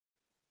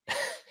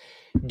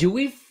Do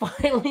we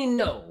finally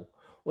know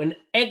when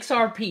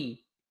XRP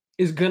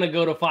is going to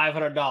go to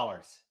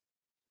 $500?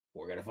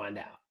 We're going to find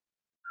out.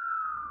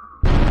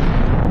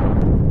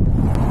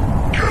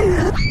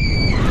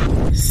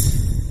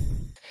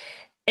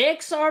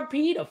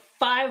 XRP to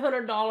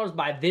 $500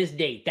 by this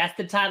date. That's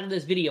the title of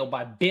this video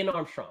by Ben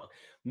Armstrong.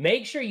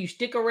 Make sure you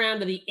stick around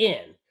to the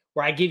end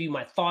where I give you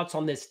my thoughts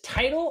on this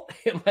title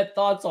and my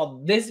thoughts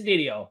on this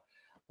video.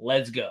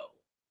 Let's go.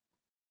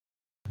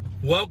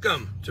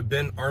 Welcome to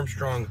Ben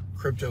Armstrong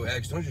Crypto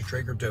X. Don't just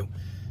trade crypto,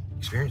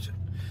 experience it.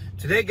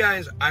 Today,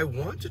 guys, I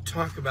want to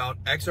talk about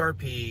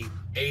XRP,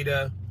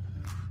 ADA,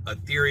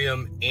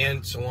 Ethereum,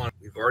 and Solana.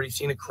 We've already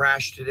seen a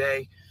crash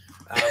today.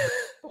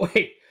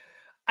 Wait,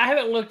 I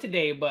haven't looked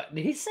today, but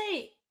did he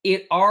say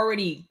it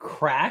already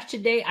crashed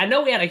today? I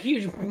know we had a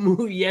huge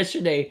move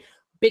yesterday.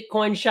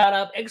 Bitcoin shot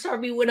up,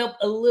 XRP went up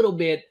a little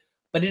bit,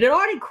 but did it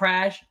already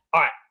crash?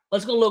 All right,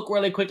 let's go look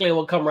really quickly and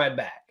we'll come right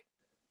back.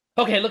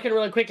 Okay, looking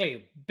really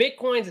quickly.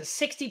 Bitcoin's at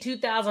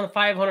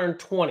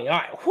 62,520. All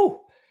right, whew.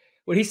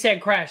 When he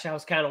said crash, I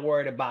was kind of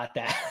worried about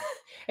that.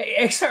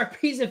 Hey,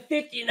 XRP's at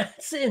 59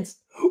 cents.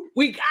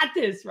 We got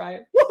this,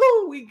 right?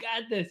 Woohoo, we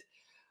got this.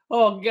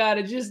 Oh, God,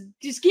 it just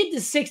get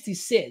to 60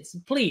 cents,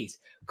 please.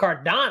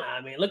 Cardano,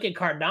 I mean, look at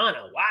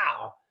Cardano.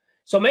 Wow.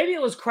 So maybe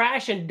it was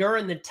crashing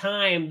during the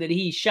time that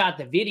he shot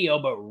the video,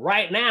 but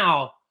right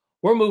now,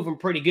 we're moving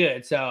pretty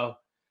good. So,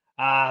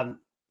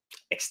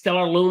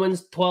 Stellar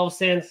Lumens, 12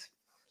 cents.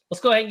 Let's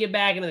go ahead and get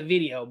back into the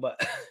video,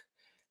 but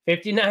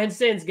 59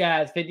 cents,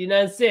 guys,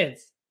 59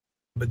 cents.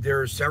 But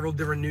there are several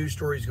different news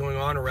stories going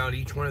on around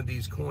each one of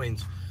these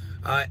coins.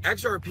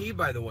 XRP,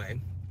 by the way,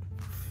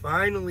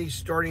 finally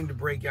starting to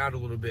break out a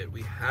little bit.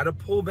 We had a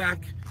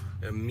pullback,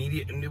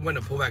 immediate, and it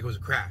wasn't a pullback, it was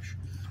a crash.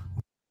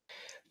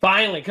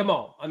 Finally, come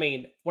on. I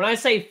mean, when I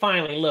say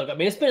finally, look, I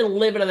mean, it's been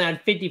living in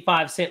that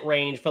 55-cent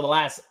range for the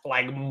last,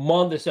 like,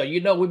 month or so.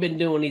 You know, we've been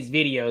doing these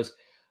videos.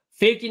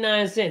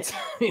 59 cents.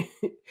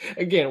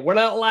 Again, we're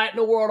not lighting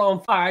the world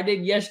on fire. I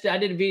did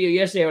a video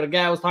yesterday where the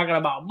guy was talking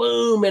about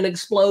boom and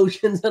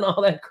explosions and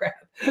all that crap.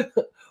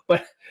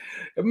 But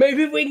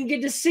maybe if we can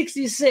get to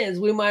 60 cents,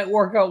 we might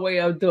work our way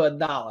up to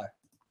 $1.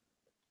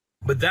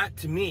 But that,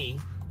 to me,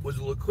 was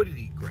a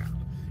liquidity grab,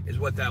 is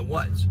what that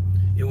was.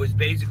 It was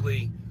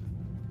basically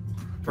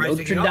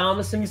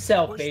Nostradamus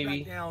himself,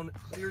 baby. Down,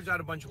 clears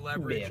out a bunch of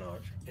leverage,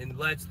 and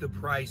lets the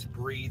price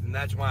breathe. And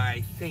that's why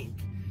I think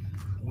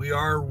we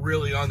are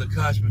really on the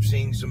cusp of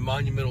seeing some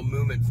monumental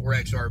movement for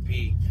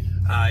XRP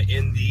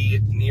in the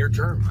near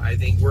term. I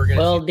think we're going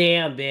to... Well,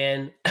 damn,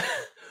 Ben.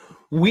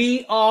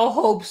 We all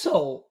hope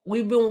so.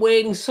 We've been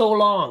waiting so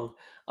long.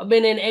 I've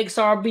been in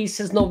XRP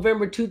since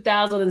November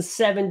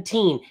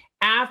 2017.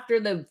 After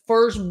the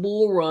first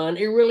bull run,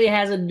 it really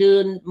hasn't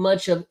done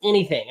much of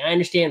anything. I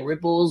understand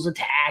Ripple's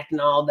attacked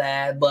and all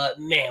that, but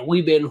man,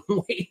 we've been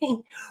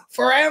waiting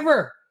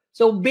forever.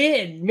 So,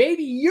 Ben,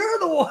 maybe you're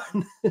the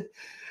one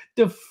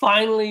to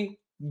finally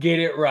get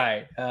it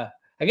right. I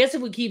guess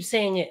if we keep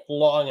saying it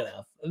long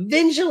enough,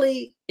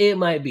 eventually it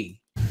might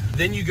be.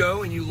 Then you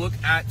go and you look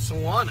at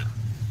Solana.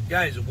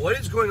 Guys, what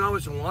is going on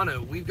with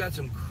Solana? We've got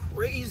some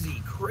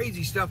crazy,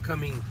 crazy stuff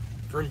coming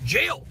from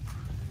jail.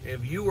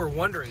 If you were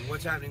wondering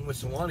what's happening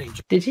with Solana.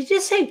 Did you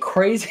just say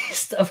crazy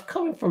stuff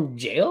coming from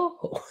jail?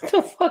 What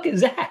the fuck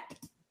is that?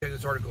 Check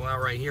this article out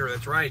right here.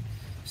 That's right.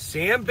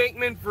 Sam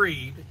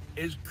Bankman-Fried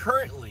is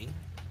currently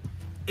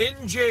in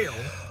jail.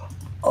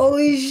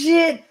 Holy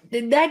shit.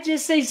 Did that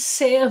just say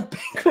Sam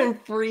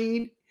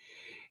Bankman-Fried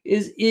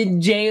is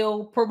in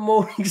jail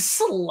promoting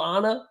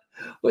Solana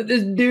with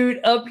this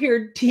dude up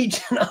here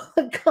teaching all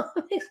the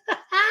comics?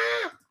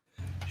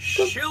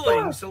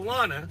 Shilling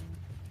Solana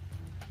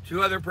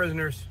to other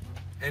prisoners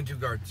and to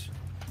guards.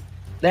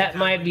 That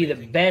might be the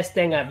best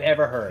thing I've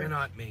ever heard. You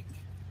cannot make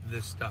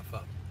this stuff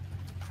up.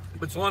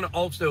 But Solana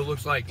also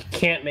looks like... You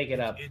can't make it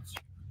up. It's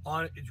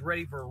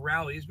ready for a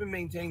rally. It's been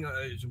maintaining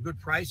some good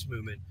price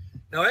movement.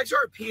 Now,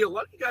 XRP, a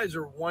lot of you guys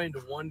are wanting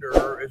to wonder,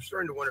 or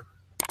starting to wonder,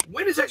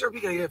 when is XRP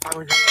going to get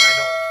 $500?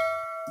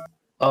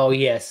 Oh,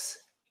 yes.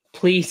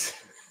 Please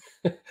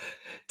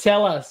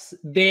tell us,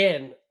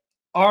 Ben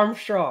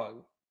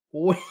Armstrong,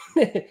 when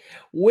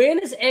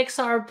is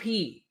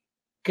XRP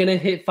going to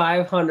hit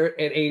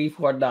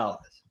 $584?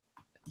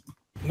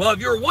 Well, if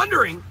you're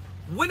wondering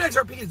when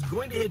XRP is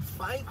going to hit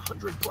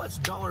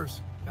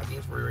 $500+, got the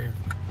answer for you right here.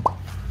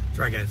 That's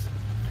right, guys.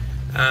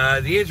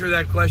 The answer to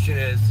that question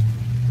is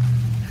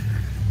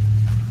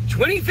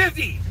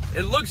 2050.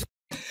 It looks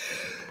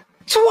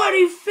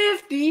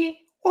 2050.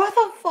 What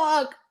the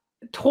fuck?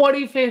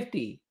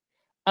 2050.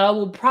 I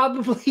will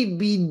probably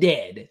be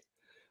dead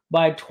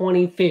by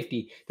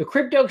 2050. The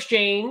crypto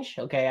exchange,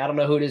 okay, I don't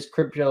know who this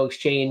crypto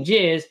exchange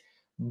is,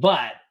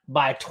 but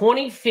by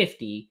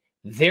 2050,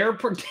 they're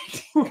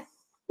predicting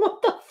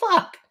what the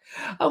fuck?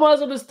 I might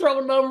as well just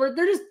throw numbers.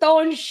 They're just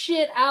throwing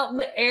shit out in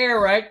the air,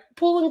 right?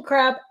 Pulling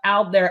crap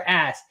out their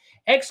ass.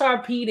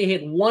 XRP to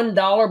hit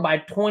 $1 by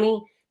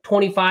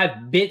 2025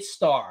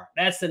 BitStar.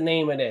 That's the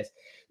name of this.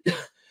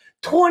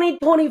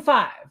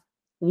 2025,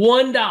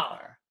 $1.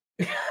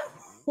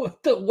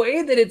 With the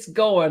way that it's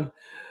going,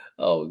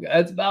 Oh,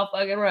 that's about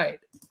fucking right.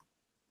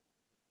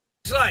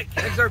 It's like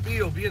XRP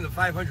will be in the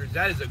 500s.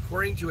 That is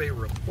according to a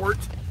report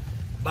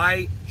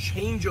by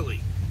Changelly.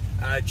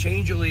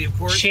 Changelly, of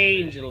course.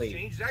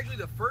 Changelly. It's actually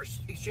the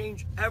first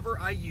exchange ever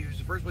I used,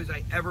 the first place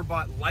I ever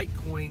bought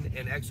Litecoin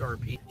and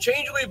XRP.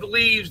 Changelly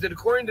believes that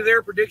according to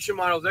their prediction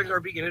models,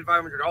 XRP can hit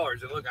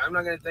 $500. And look, I'm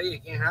not going to tell you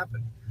it can't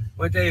happen. I'm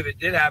going to tell you if it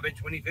did happen,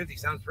 2050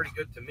 sounds pretty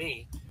good to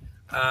me.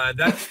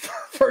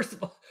 First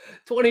of all,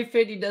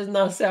 2050 does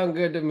not sound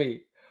good to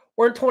me.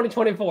 We're in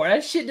 2024.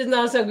 That shit does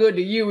not sound good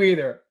to you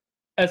either.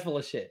 That's full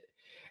of shit.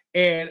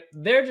 And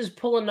they're just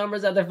pulling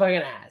numbers out their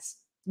fucking ass.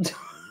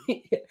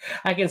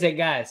 I can say,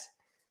 guys,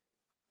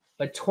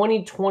 by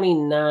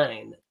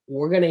 2029,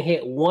 we're going to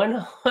hit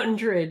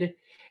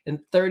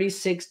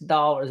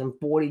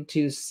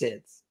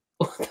 $136.42.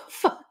 What the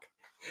fuck?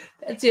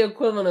 That's the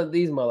equivalent of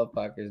these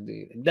motherfuckers,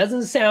 dude. It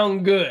doesn't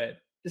sound good.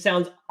 It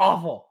sounds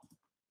awful.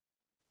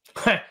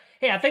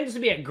 Hey, I think this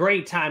would be a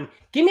great time.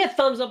 Give me a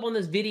thumbs up on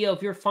this video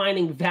if you're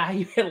finding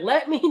value, and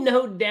let me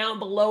know down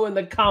below in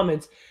the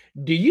comments.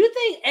 Do you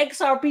think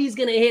XRP is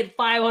going to hit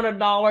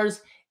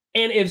 $500?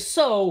 And if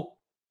so,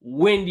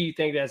 when do you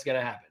think that's going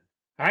to happen?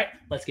 All right,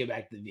 let's get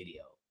back to the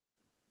video.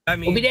 I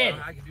mean, we'll be dead.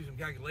 I can do some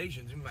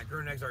calculations. My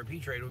current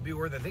XRP trade would be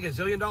worth, I think, $1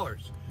 zillion.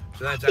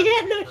 So that's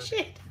yeah, no perfect.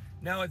 shit.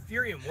 Now,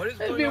 Ethereum, what is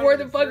It'd going be on worth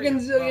with a fucking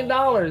Ethereum? $1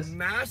 zillion. A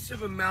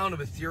massive amount of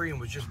Ethereum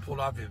was just pulled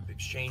off of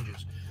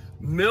exchanges.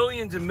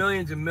 Millions and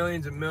millions and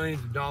millions and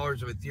millions of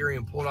dollars of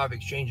Ethereum pulled off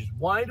exchanges.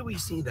 Why do we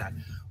see that?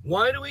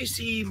 Why do we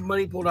see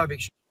money pulled off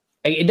exchanges?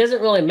 It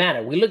doesn't really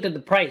matter. We looked at the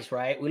price,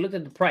 right? We looked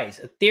at the price.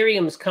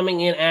 Ethereum's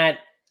coming in at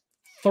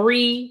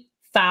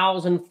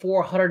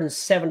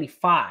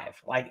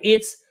 3,475. Like,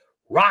 it's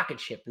rocket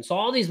ship. And so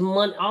all this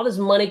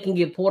money can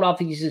get pulled off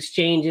these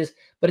exchanges.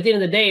 But at the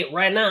end of the day,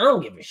 right now, I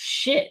don't give a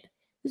shit.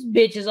 This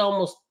bitch is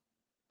almost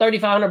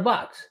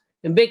 $3,500,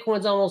 and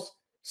Bitcoin's almost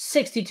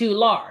 62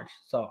 large.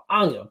 So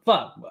I don't give a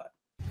fuck. But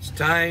it's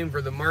time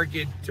for the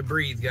market to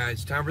breathe,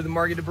 guys. Time for the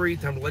market to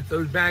breathe. Time to let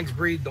those bags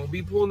breathe. Don't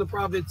be pulling the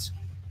profits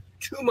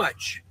too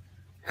much.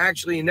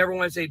 Actually, you never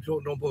want to say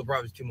don't pull the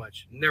profits too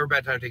much. Never a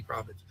bad time to take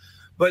profits.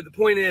 But the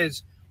point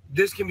is,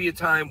 this can be a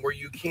time where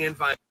you can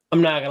find.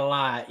 I'm not gonna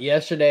lie.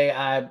 Yesterday,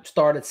 I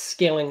started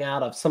scaling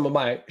out of some of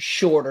my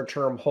shorter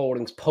term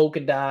holdings: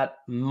 Polkadot,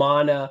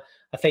 Mana,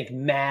 I think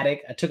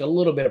Matic. I took a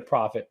little bit of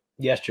profit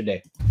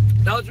yesterday.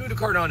 Now let's move to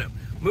Cardano.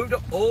 Move to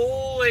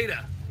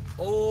Oleda.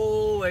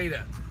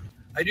 Oleda.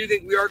 I do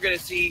think we are going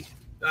to see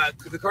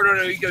the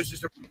Cardano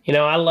ecosystem. You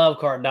know, I love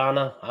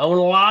Cardano. I own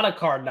a lot of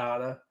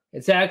Cardano.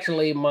 It's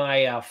actually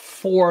my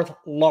fourth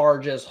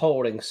largest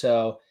holding.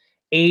 So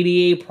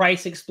 88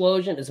 price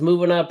explosion is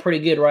moving up pretty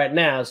good right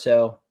now.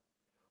 So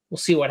we'll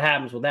see what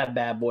happens with that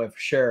bad boy for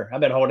sure.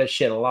 I've been holding this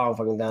shit a long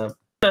fucking time.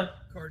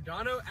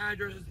 Cardano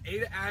addresses,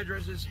 ADA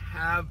addresses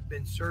have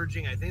been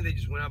surging. I think they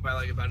just went up by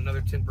like about another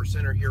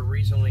 10% or here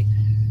recently.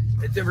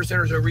 10%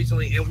 or so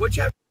recently. And which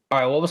have. All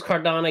right, what was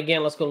Cardano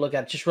again? Let's go look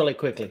at it just really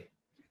quickly.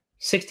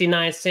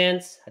 69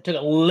 cents. I took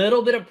a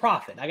little bit of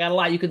profit. I got a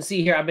lot. You can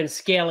see here I've been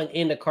scaling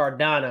into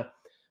Cardano.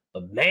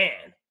 But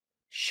man,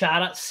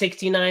 shot up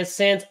 69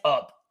 cents,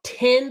 up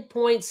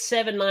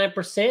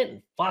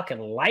 10.79%. Fucking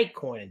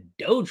Litecoin and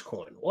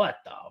Dogecoin. What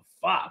the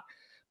fuck?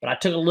 But I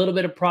took a little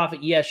bit of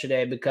profit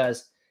yesterday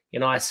because, you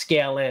know, I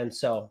scale in.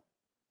 So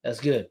that's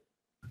good.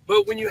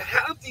 But when you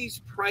have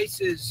these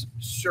prices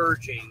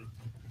surging,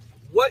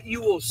 what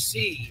you will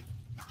see,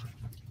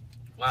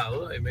 wow,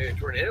 look, maybe a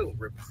tornado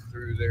ripped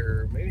through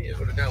there. Maybe that's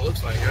what it kind of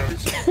looks like.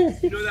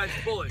 You know that's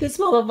bullish. This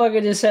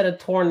motherfucker just said a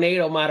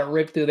tornado might have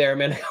ripped through there,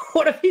 man.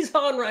 What if he's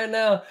on right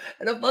now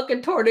and a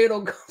fucking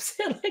tornado comes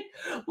in, like,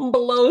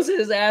 blows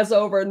his ass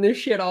over and this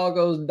shit all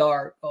goes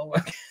dark? Oh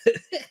my God.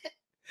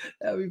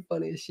 That'd be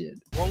funny as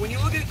shit. Well, when you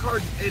look at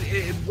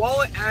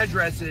wallet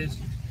addresses,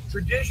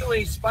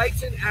 traditionally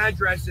spikes in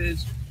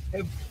addresses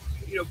have,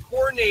 you know,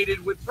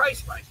 coordinated with price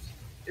spikes.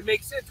 It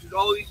makes sense because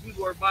all these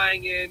people are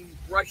buying in,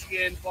 rushing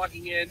in,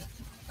 flocking in,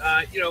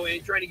 you know,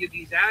 and trying to get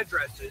these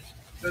addresses.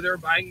 So they're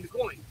buying the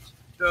coins.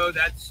 So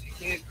that's, you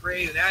can't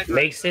create an address.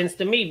 Makes sense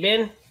to me,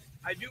 Ben.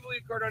 I do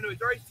believe Cardano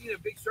has already seen a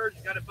big surge.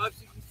 It got above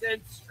 60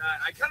 cents.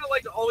 I kind of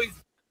like to always.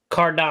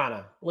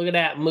 Cardano, look at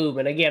that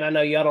movement. Again, I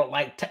know y'all don't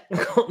like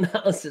technical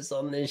analysis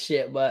on this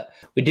shit, but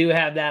we do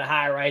have that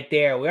high right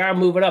there. We are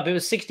moving up. It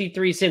was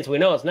 63 cents. We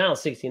know it's now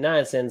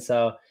 69 cents.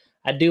 So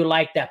I do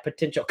like that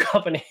potential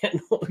company.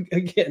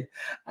 Again,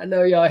 I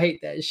know y'all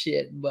hate that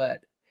shit, but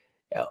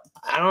you know,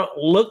 I don't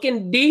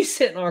looking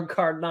decent on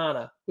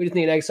Cardano. We just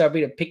need XRP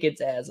to pick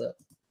its ass up.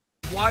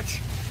 Watch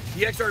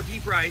the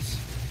XRP price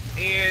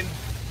and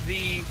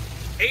the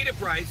ADA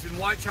price and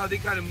watch how they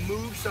kind of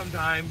move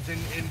sometimes in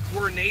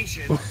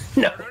coordination.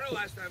 No. Cardano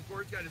last time, of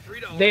course, got a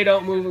 $3. They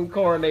don't move in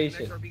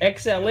coordination.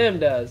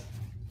 XLM does.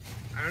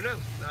 I don't know.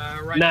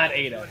 Right Not now,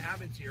 ADA. what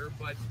happens here,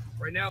 but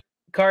right now,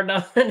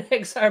 Cardano and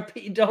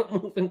XRP don't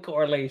move in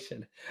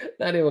correlation.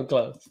 Not even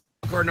close.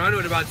 Cardano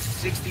at about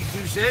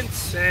 62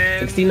 cents.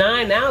 And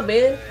 69 now,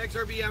 Ben.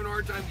 XRP having a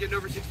hard time getting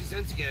over 60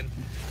 cents again.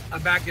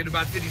 I'm back at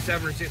about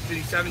 57 or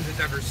 57 cents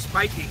after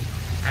spiking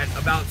at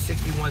about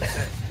 61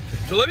 cents.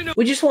 So let me know.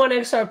 We just want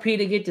XRP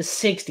to get to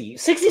 60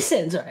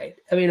 cents, right?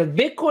 I mean, if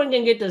Bitcoin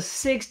can get to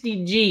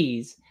 60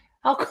 G's,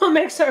 how come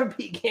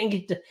XRP can't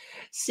get to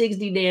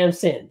 60 damn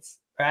cents,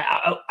 right?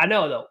 I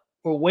know, though.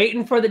 We're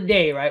waiting for the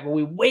day, right? When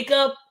we wake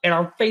up and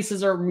our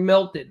faces are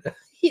melted.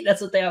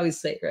 That's what they always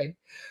say, right?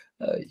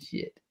 Oh,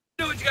 shit.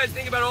 Know what you guys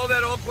think about all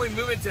that altcoin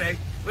movement today.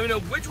 Let me know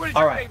which one is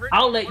all your right, favorite.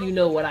 I'll let you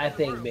know what I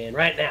think, Ben,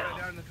 right now.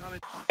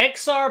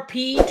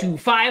 XRP to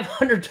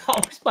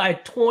 $500 by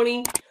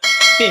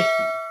 2050.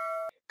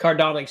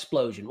 Cardano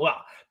explosion.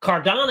 Well,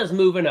 Cardano's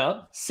moving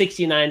up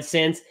 69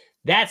 cents.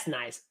 That's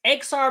nice.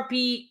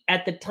 XRP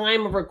at the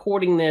time of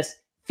recording this,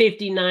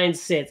 59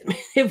 cents.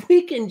 If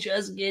we can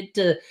just get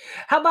to,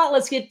 how about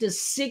let's get to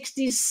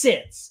 60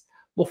 cents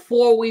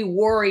before we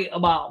worry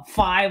about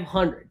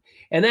 500.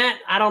 And that,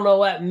 I don't know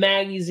what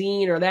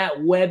magazine or that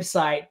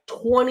website,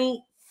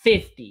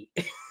 2050.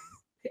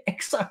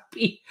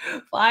 XRP,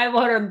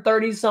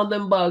 530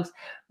 something bucks.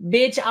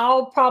 Bitch,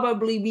 I'll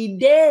probably be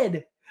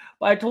dead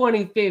by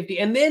 2050.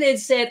 And then it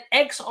said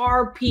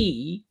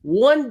XRP,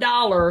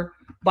 $1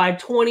 by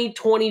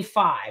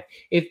 2025.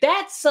 If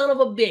that son of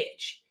a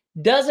bitch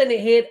doesn't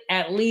hit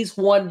at least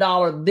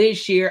 $1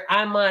 this year,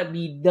 I might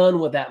be done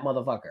with that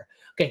motherfucker.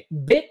 Okay,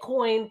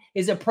 Bitcoin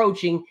is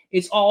approaching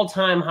its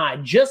all-time high.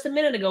 Just a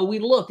minute ago, we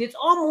looked. It's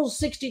almost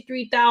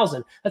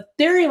 63,000.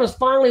 Ethereum is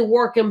finally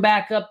working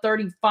back up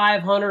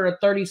 3,500 or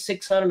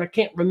 3,600. I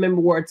can't remember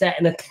where it's at.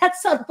 And if that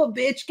son of a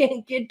bitch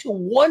can't get to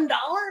 $1,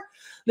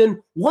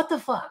 then what the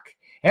fuck?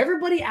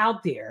 Everybody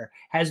out there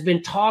has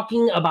been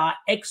talking about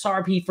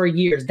XRP for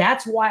years.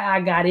 That's why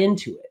I got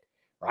into it,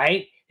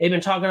 right? They've been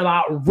talking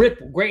about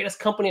Ripple, greatest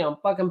company on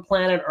fucking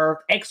planet Earth,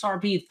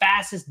 XRP,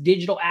 fastest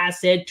digital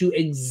asset to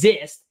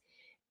exist.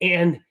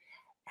 And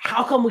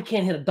how come we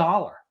can't hit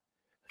 $1?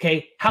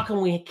 Okay, how come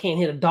we can't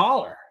hit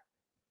 $1?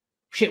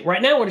 Shit,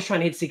 right now we're just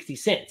trying to hit 60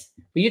 cents.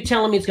 But you're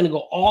telling me it's going to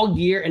go all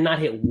year and not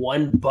hit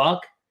 $1?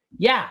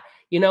 Yeah,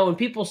 you know, when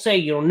people say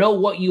you don't know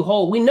what you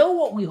hold, we know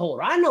what we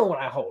hold. I know what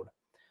I hold.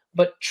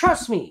 But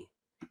trust me,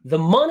 the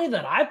money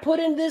that I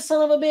put in this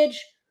son of a bitch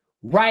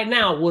right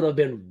now would have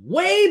been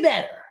way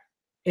better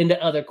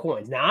into other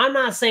coins. Now, I'm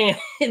not saying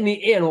in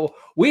the end,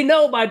 we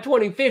know by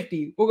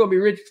 2050, we're going to be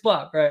rich as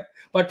fuck, right?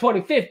 By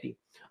 2050.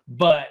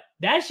 But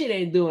that shit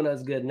ain't doing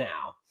us good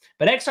now.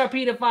 But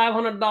XRP to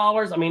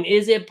 $500, I mean,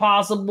 is it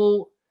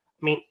possible?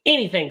 I mean,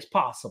 anything's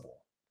possible.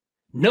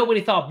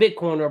 Nobody thought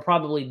Bitcoin would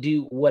probably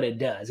do what it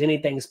does.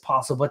 Anything's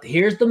possible. But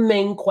here's the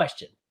main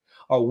question.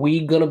 Are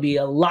we going to be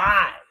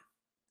alive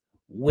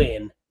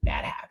when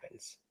that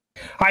happens?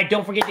 All right,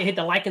 don't forget to hit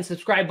the like and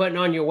subscribe button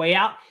on your way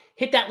out.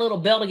 Hit that little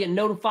bell to get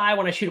notified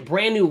when I shoot a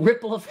brand new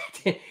Ripple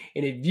effect.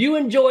 And if you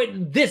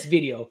enjoyed this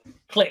video,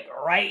 click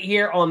right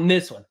here on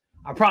this one.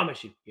 I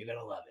promise you, you're going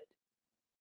to love it.